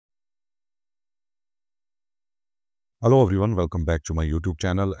Hello everyone, welcome back to my YouTube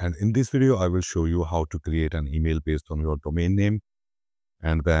channel, and in this video I will show you how to create an email based on your domain name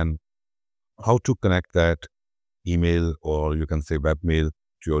and then how to connect that email, or you can say webmail,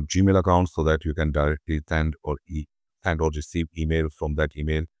 to your Gmail account so that you can directly send or receive email from that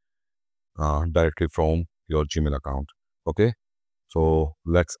email directly from your Gmail account. Okay, so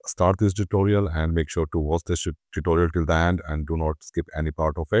let's start this tutorial and make sure to watch this tutorial till the end and do not skip any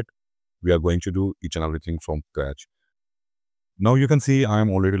part of it. We are going to do each and everything from scratch. Now you can see I am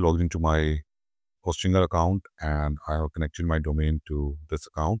already logged into my Hostinger account and I have connected my domain to this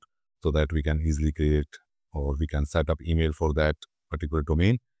account so that we can easily create or we can set up email for that particular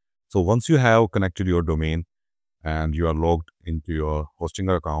domain. So once you have connected your domain and you are logged into your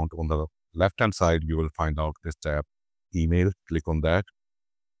Hostinger account, on the left hand side you will find out this tab email. Click on that.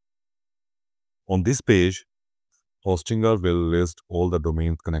 On this page, Hostinger will list all the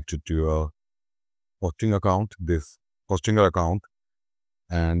domains connected to your hosting account, this Hostinger account,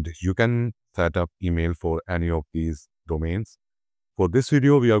 and you can set up email for any of these domains. For this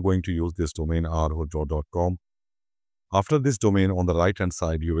video, we are going to use this domain rhodro.com. After this domain, on the right hand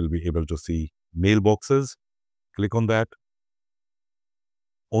side, you will be able to see mailboxes. Click on that.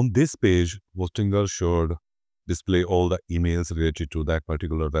 On this page, Hostinger should display all the emails related to that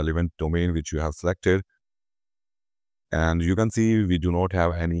particular relevant domain which you have selected. And you can see we do not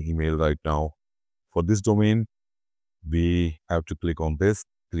have any email right now. For this domain, we have to click on this,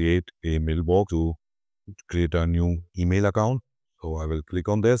 create a mailbox to create a new email account. So I will click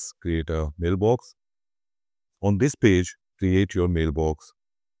on this, create a mailbox. On this page, create your mailbox.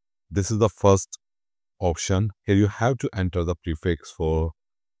 This is the first option. Here you have to enter the prefix for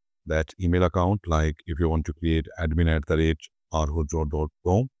that email account. Like if you want to create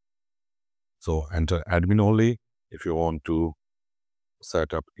admin@rhodro.com. So enter admin only. If you want to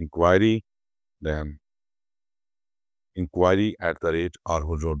set up inquiry, then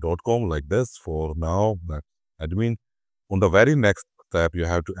inquiry@rhodro.com, like this. For now, that's admin. On the very next step, you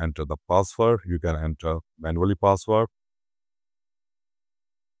have to enter the password. You can enter manually password,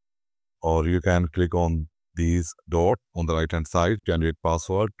 or you can click on these dots on the right hand side, generate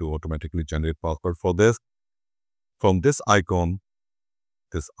password, to automatically generate password for this. From this icon,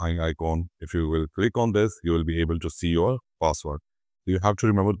 this icon, if you will click on this, you will be able to see your password. You have to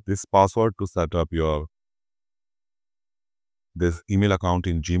remember this password to set up your this email account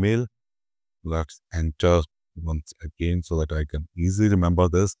in Gmail. Let's enter once again so that I can easily remember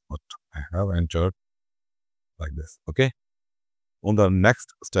this, but I have entered like this. Okay. On the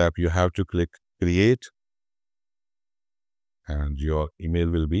next step, you have to click create and your email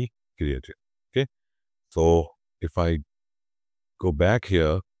will be created. Okay. So if I go back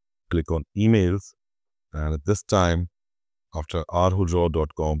here, click on emails, and at this time, after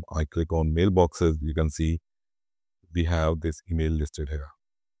rhodro.com, I click on mailboxes. You can see we have this email listed here.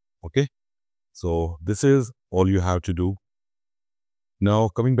 Okay. So this is all you have to do. Now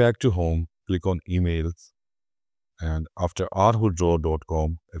coming back to home, click on emails. And after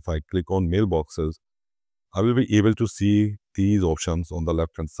rhodro.com, if I click on mailboxes, I will be able to see these options on the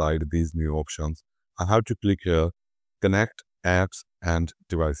left hand side, these new options. I have to click here, connect apps and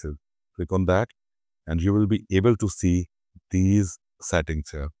devices. Click on that and you will be able to see these settings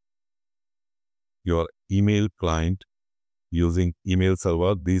here. Your email client using email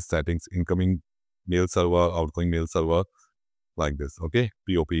server, these settings, incoming mail server, outgoing mail server, like this. Okay,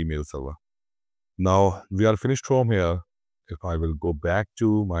 POP mail server. Now we are finished from here. If I will go back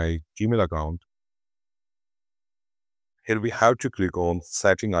to my Gmail account, here we have to click on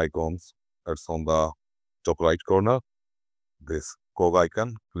setting icons. That's on the top right corner. This cog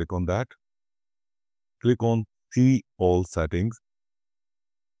icon, click on that. Click on see all settings.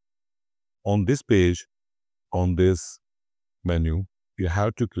 On this page, on this menu, you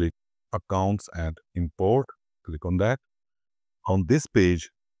have to click accounts and import. Click on that. On this page,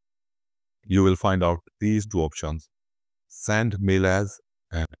 you will find out these two options: send mail as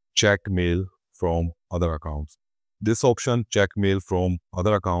and check mail from other accounts. This option, check mail from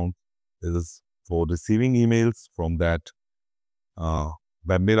other accounts, is for receiving emails from that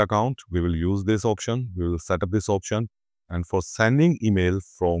webmail account. We will use this option. We will set up this option. And for sending email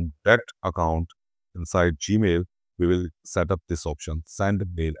from that account inside Gmail, we will set up this option, send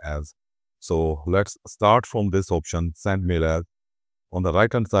mail as. So let's start from this option, send mail as. On the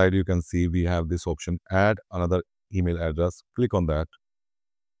right hand side, you can see we have this option, add another email address. Click on that.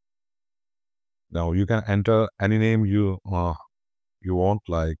 Now you can enter any name you want,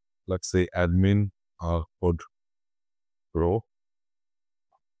 like let's say admin or Pro.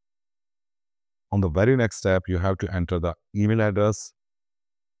 On the very next step, you have to enter the email address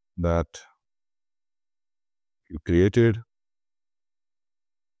that you created.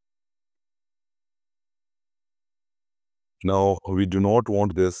 Now we do not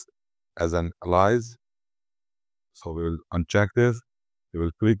want this as an alias, so we will uncheck this. We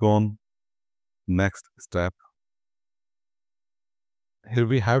will click on next step. Here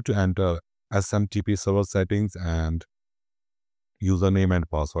we have to enter SMTP server settings and username and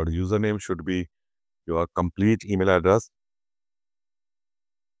password. Username should be your complete email address,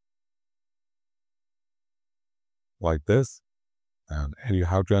 like this, and here you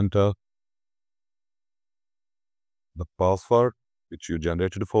have to enter the password which you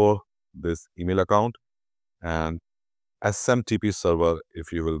generated for this email account. And SMTP server,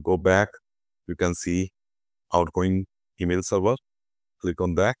 if you will go back, you can see outgoing email server. Click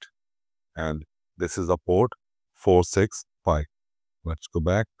on that, and this is the port 465. Let's go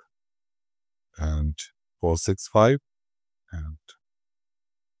back, and 465, and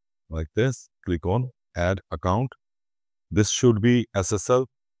like this, click on add account. This should be SSL.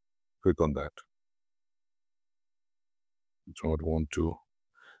 Click on that. Don't want to.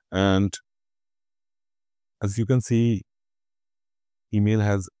 And as you can see, email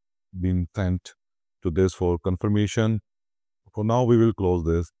has been sent to this for confirmation. For now, we will close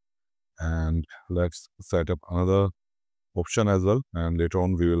this, and let's set up another option as well, and later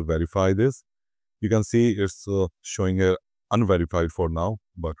on we will verify this. You can see it's showing here unverified for now,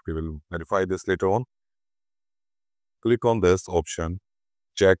 but we will verify this later on. Click on this option,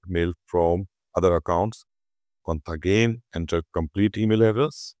 check mail from other accounts. Once again, enter complete email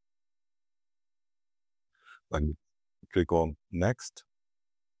address, and click on next.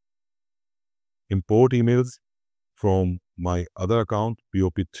 Import emails from my other account,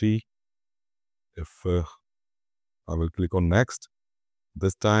 POP3. If I will click on next,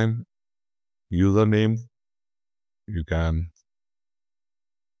 this time username, you can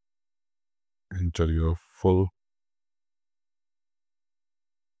enter your full,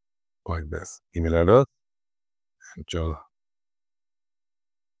 like this, email address, enter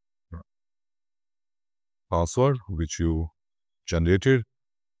password which you generated.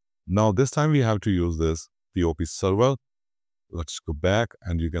 Now this time we have to use this POP server. Let's go back,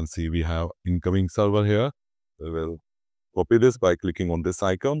 and you can see we have incoming server here. We will copy this by clicking on this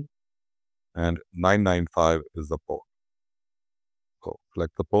icon, and 995 is the port. So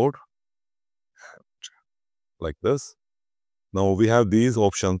select the port like this. Now we have these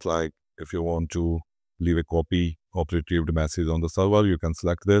options, like if you want to leave a copy of retrieved message on the server, you can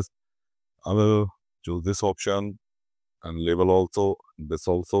select this. I will choose this option, and label also, this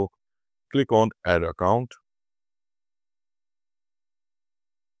also. Click on add account.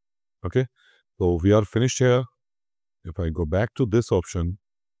 Okay, so we are finished here. If I go back to this option,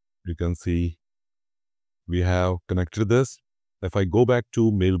 you can see we have connected this. If I go back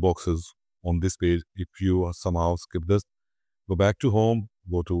to mailboxes on this page, if you somehow skip this, go back to home,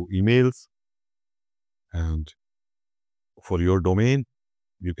 go to emails, and for your domain,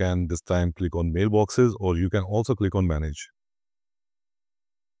 you can this time click on mailboxes, or you can also click on manage.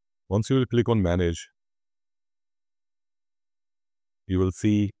 Once you will click on manage, you will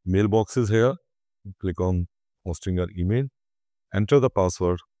see mailboxes here. Click on hosting your email, enter the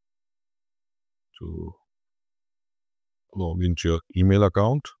password to log into your email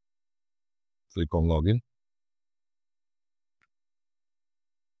account. Click on login.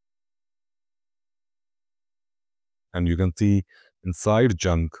 And you can see inside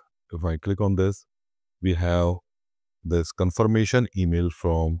junk, if I click on this, we have this confirmation email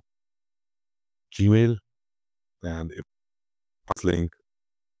from Gmail. And if this link,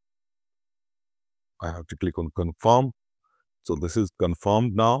 I have to click on confirm. So this is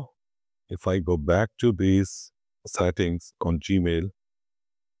confirmed now. If I go back to these settings on Gmail,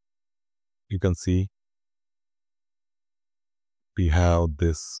 you can see we have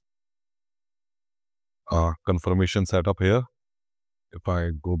this confirmation setup here. If I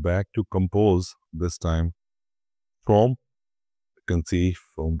go back to compose this time from, you can see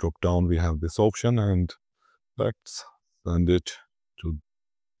from drop down we have this option, and let's send it to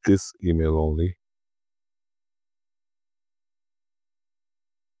this email only.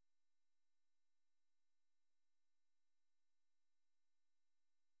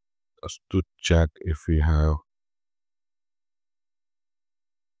 Just to check if we have,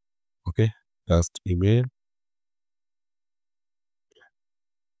 okay, test email,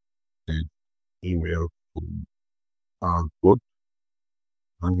 and email are good.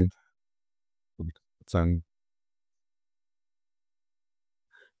 And send.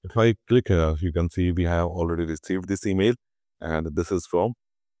 If I click here, you can see we have already received this email, and this is from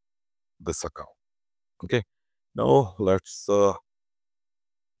this account. Okay, now let's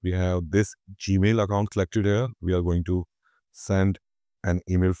we have this Gmail account selected here. We are going to send an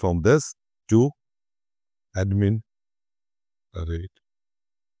email from this to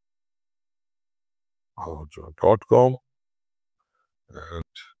admin@outlook.com, and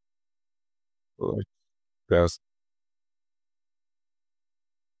there's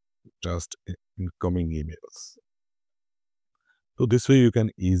just incoming emails. So this way you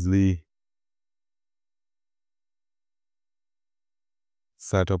can easily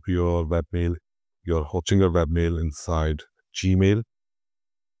set up your webmail, your Hostinger webmail inside Gmail,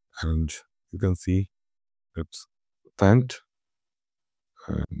 and you can see it's sent,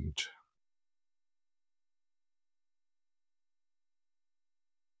 and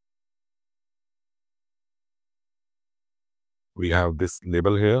we have this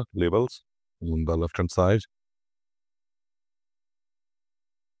label here, labels on the left hand side.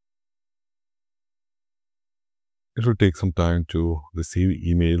 It will take some time to receive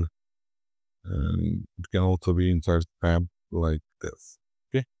email, and it can also be inside spam like this.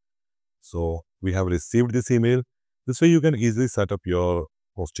 Okay, so we have received this email. This way you can easily set up your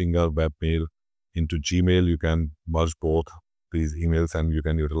Hostinger webmail into Gmail. You can merge both these emails, and you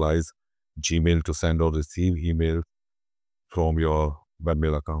can utilize Gmail to send or receive email from your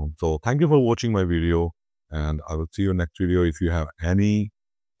webmail account. So thank you for watching my video, and I will see you next video. If you have any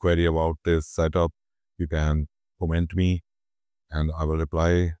query about this setup, you can comment me and I will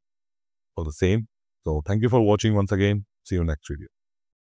reply for the same. So thank you for watching once again. See you next video.